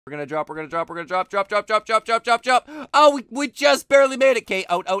We're gonna drop, drop. Oh, we just barely made it. Okay,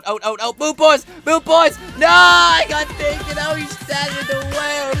 out. Move, boys. No, I got taken out. He's standing in the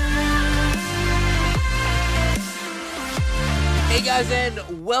way. Hey guys,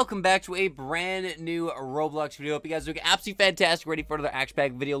 and welcome back to a brand new Roblox video. Hope you guys are looking absolutely fantastic, ready for another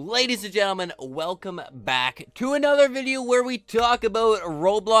action-packed video. Ladies and gentlemen, welcome back to another video where we talk about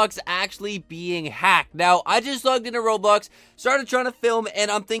Roblox actually being hacked. Now, I just logged into Roblox, started trying to film, and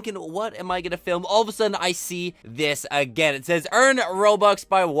I'm thinking, what am I gonna film? All of a sudden, I see this again. It says, earn Robux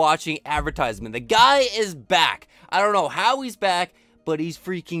by watching advertisement. The guy is back. I don't know how he's back, but he's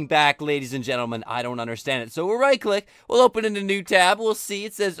freaking back, ladies and gentlemen. I don't understand it. So we'll right-click. We'll open in a new tab. We'll see.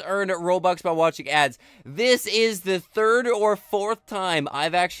 It says earn Robux by watching ads. This is the third or fourth time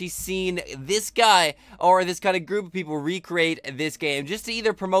I've actually seen this guy or this kind of group of people recreate this game just to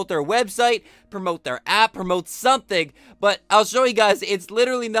either promote their website, promote their app, promote something. But I'll show you guys. It's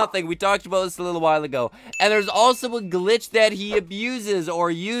literally nothing. We talked about this a little while ago. And there's also a glitch that he abuses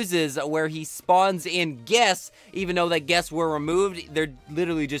or uses where he spawns in guests, even though that guests were removed. They're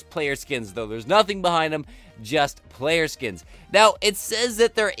literally just player skins, though. There's nothing behind them, just player skins. Now, it says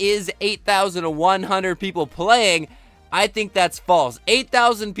that there is 8,100 people playing. I think that's false.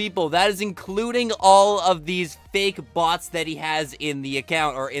 8,000 people, that is including all of these fake bots that he has in the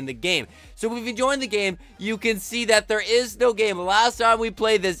account or in the game. So if you join the game, you can see that there is no game. Last time we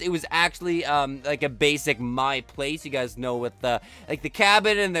played this, it was actually like a basic My Place. You guys know with the like the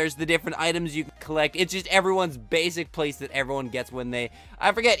cabin, and there's the different items you can collect. It's just everyone's basic place that everyone gets when they,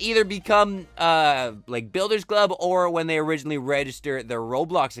 I forget, either become like Builders Club or when they originally register their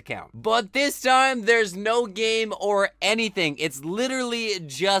Roblox account. But this time, there's no game or anything. It's literally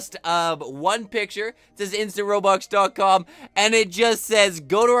just one picture. It says instaroblox.com, and it just says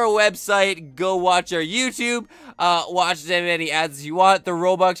go to our website, go watch our YouTube, watch as many ads as you want. The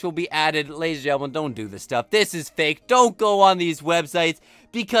Robux will be added. Ladies and gentlemen, don't do this stuff. This is fake. Don't go on these websites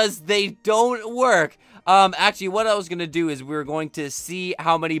because they don't work. Actually, what I was going to do is we're going to see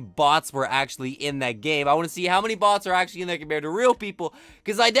how many bots were actually in that game. I want to see how many bots are actually in there compared to real people,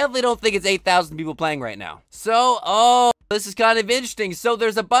 because I definitely don't think it's 8,000 people playing right now. So, this is kind of interesting. So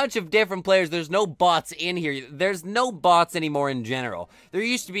there's a bunch of different players. There's no bots in here. There's no bots anymore in general. There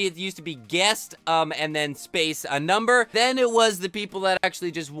used to be, it used to be guest, and then space a number. Then it was the people that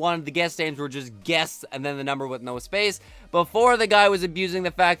actually just wanted, the guest names were just guests and then the number with no space. Before, the guy was abusing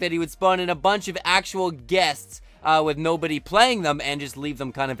the fact that he would spawn in a bunch of actual guests with nobody playing them and just leave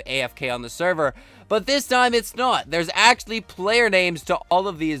them kind of AFK on the server. But this time it's not. There's actually player names to all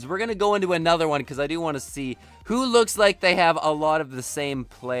of these. We're gonna go into another one because I do want to see who looks like they have a lot of the same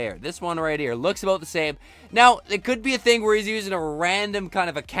player. This one right here looks about the same. Now, it could be a thing where he's using a random kind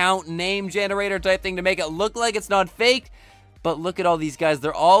of account name generator type thing to make it look like it's not faked. But look at all these guys.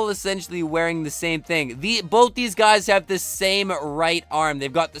 They're all essentially wearing the same thing. Both these guys have the same right arm.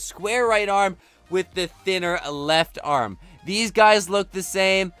 They've got the square right arm with the thinner left arm. These guys look the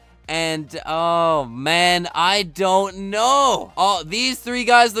same. And, oh, man, I don't know. Oh, these three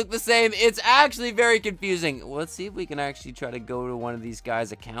guys look the same. It's actually very confusing. Let's see if we can actually try to go to one of these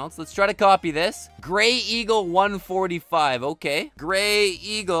guys' accounts. Let's try to copy this. Gray Eagle 145. Okay. Gray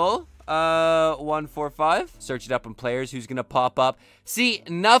Eagle 145. Search it up in players. Who's gonna pop up? See,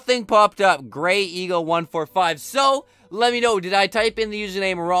 nothing popped up. Gray Eagle 145. So, let me know. Did I type in the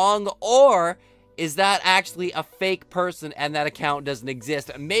username wrong, or is that actually a fake person and that account doesn't exist?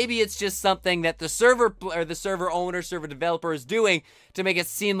 Maybe it's just something that the server or the server owner, server developer is doing to make it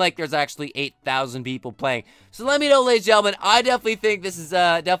seem like there's actually 8,000 people playing. So let me know, ladies and gentlemen. I definitely think this is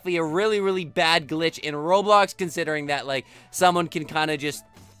definitely a really, really bad glitch in Roblox, considering that like someone can kind of just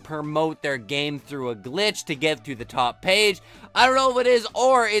promote their game through a glitch to get to the top page. I don't know if it is,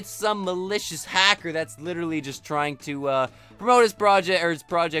 or it's some malicious hacker that's literally just trying to promote his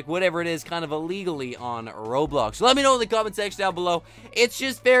project, whatever it is, kind of illegally on Roblox. So let me know in the comment section down below. It's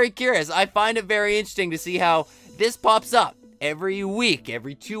just very curious. I find it very interesting to see how this pops up every week,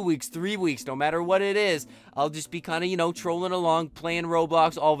 every 2 weeks, 3 weeks, no matter what it is. I'll just be kind of, you know, trolling along, playing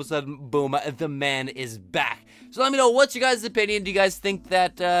Roblox. All of a sudden, boom, the man is back. So let me know, what's your guys' opinion? Do you guys think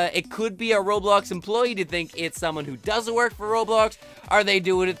that it could be a Roblox employee? Do you think it's someone who doesn't work for Roblox? Are they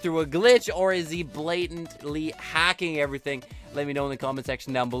doing it through a glitch, or is he blatantly hacking everything? Let me know in the comment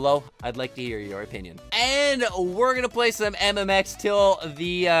section down below. I'd like to hear your opinion. And we're gonna play some MMX till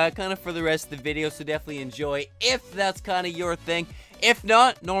the kind of for the rest of the video, so definitely enjoy if that's kind of your thing. If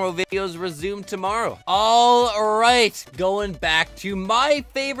not, normal videos resume tomorrow. All right, going back to my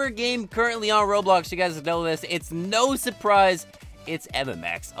favorite game currently on Roblox. You guys know this. It's no surprise it's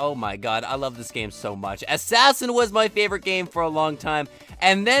MMX. Oh my god, I love this game so much. Assassin was my favorite game for a long time,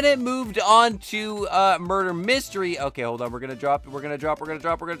 and then it moved on to Murder Mystery. Okay, hold on, we're gonna drop.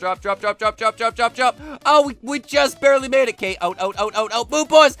 Oh, we just barely made it. Okay, out. Move,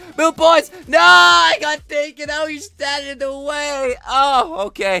 boys. No, I got taken out. You're standing in the way. Oh,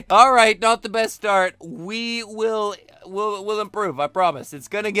 okay. All right, not the best start. We'll improve, I promise. It's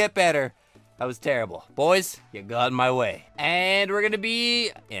gonna get better. That was terrible. Boys, you got in my way. And we're gonna be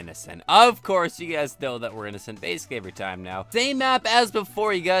innocent. Of course, you guys know that we're innocent basically every time now. Same map as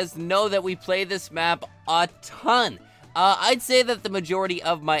before. You guys know that we play this map a ton. I'd say that the majority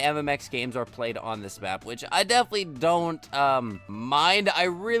of my MMX games are played on this map, which I definitely don't mind. I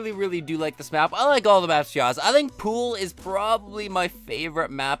really do like this map. I like all the maps, Jaws. I think Pool is probably my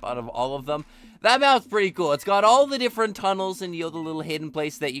favorite map out of all of them. That map's pretty cool. It's got all the different tunnels and, you know, the little hidden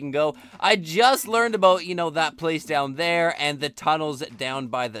place that you can go. I just learned about, you know, that place down there and the tunnels down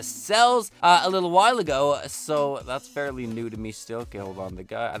by the cells a little while ago, so that's fairly new to me still. Okay, hold on.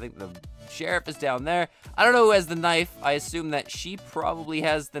 I think the sheriff is down there. I don't know who has the knife. I assume that she probably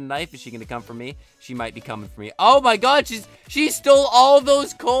has the knife. Is she gonna come for me? She might be coming for me. Oh my god, she stole all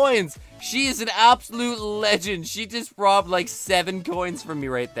those coins. She is an absolute legend. She just robbed like 7 coins from me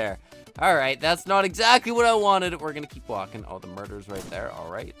right there. Alright, that's not exactly what I wanted. We're gonna keep walking. Oh, the murder's right there.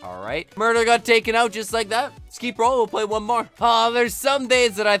 Alright. Murder got taken out just like that. Let's keep rolling. We'll play one more. Oh, there's some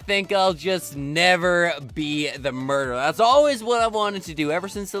days that I think I'll just never be the murderer. That's always what I wanted to do ever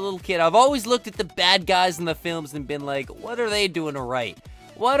since a little kid. I've always looked at the bad guys in the films and been like, what are they doing right?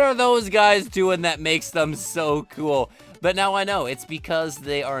 What are those guys doing that makes them so cool? But now I know, it's because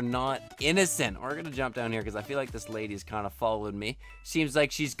they are not innocent. We're gonna jump down here because I feel like this lady's kind of following me. Seems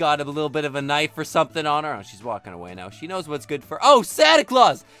like she's got a little bit of a knife or something on her. Oh, she's walking away now. She knows what's good for... Oh, Santa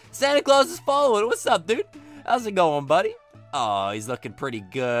Claus! Santa Claus is following. What's up, dude? How's it going, buddy? Oh, he's looking pretty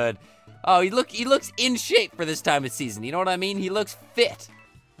good. Oh, he looks in shape for this time of season. You know what I mean? He looks fit.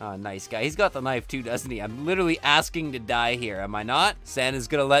 Oh, nice guy. He's got the knife too, doesn't he? I'm literally asking to die here, am I not? Santa's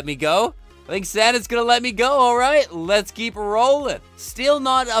gonna let me go? I think Santa's gonna let me go, alright? Let's keep rolling. Still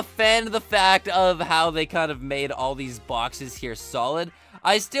not a fan of the fact of how they kind of made all these boxes here solid.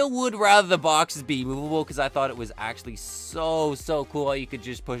 I still would rather the boxes be movable because I thought it was actually so cool how you could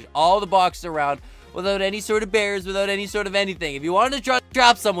just push all the boxes around without any sort of barriers, without any sort of anything. If you wanted to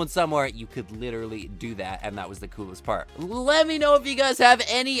trap someone somewhere, you could literally do that, and that was the coolest part. Let me know if you guys have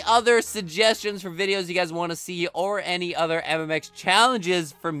any other suggestions for videos you guys want to see, or any other MMX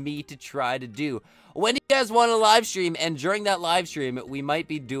challenges for me to try to do. When you guys want a live stream, and during that live stream, we might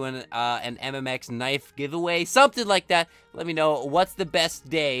be doing an MMX knife giveaway, something like that. Let me know what's the best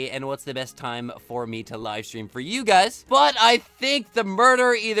day and what's the best time for me to live stream for you guys. But I think the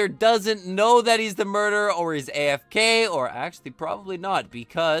murderer either doesn't know that he's the murderer, or he's AFK, or actually probably not,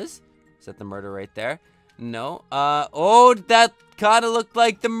 because... Is that the murderer right there? No. Oh, that kind of looked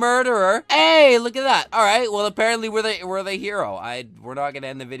like the murderer. Hey, look at that. All right, well, apparently we're the hero. We're not going to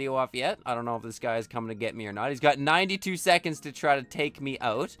end the video off yet. I don't know if this guy is coming to get me or not. He's got 92 seconds to try to take me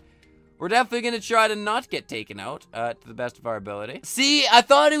out. We're definitely going to try to not get taken out, to the best of our ability. See, I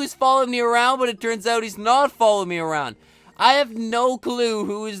thought he was following me around, but it turns out he's not following me around. I have no clue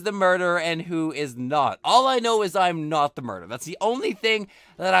who is the murderer and who is not. All I know is I'm not the murderer. That's the only thing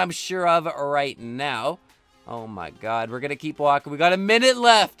that I'm sure of right now. Oh my god, we're gonna keep walking. We got a minute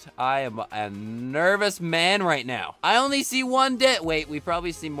left. I am a nervous man right now. I only see one dead... Wait, we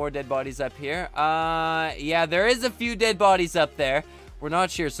probably see more dead bodies up here. Yeah, there is a few dead bodies up there. We're not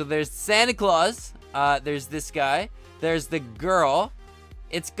sure. So there's Santa Claus. There's this guy. There's the girl.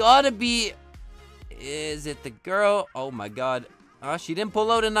 It's gotta be... Is it the girl? Oh my god. She didn't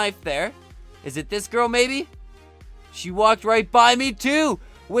pull out a knife there. Is it this girl maybe? She walked right by me too.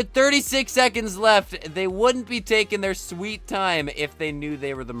 With 36 seconds left, they wouldn't be taking their sweet time if they knew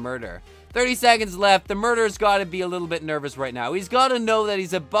they were the murderer. 30 seconds left. The murderer's got to be a little bit nervous right now. He's got to know that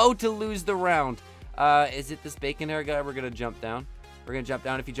he's about to lose the round. Is it this bacon hair guy? We're going to jump down. We're going to jump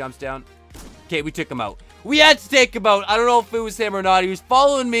down if he jumps down. Okay, we took him out. We had to take him out. I don't know if it was him or not. He was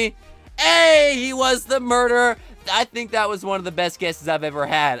following me. Hey, he was the murderer. I think that was one of the best guesses I've ever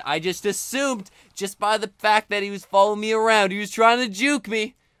had. I just assumed, just by the fact that he was following me around, he was trying to juke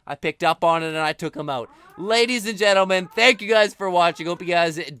me. I picked up on it and I took him out. Ladies and gentlemen, thank you guys for watching. Hope you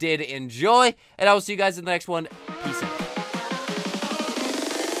guys did enjoy, and I will see you guys in the next one. Peace out.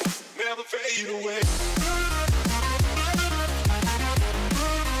 Never fade away.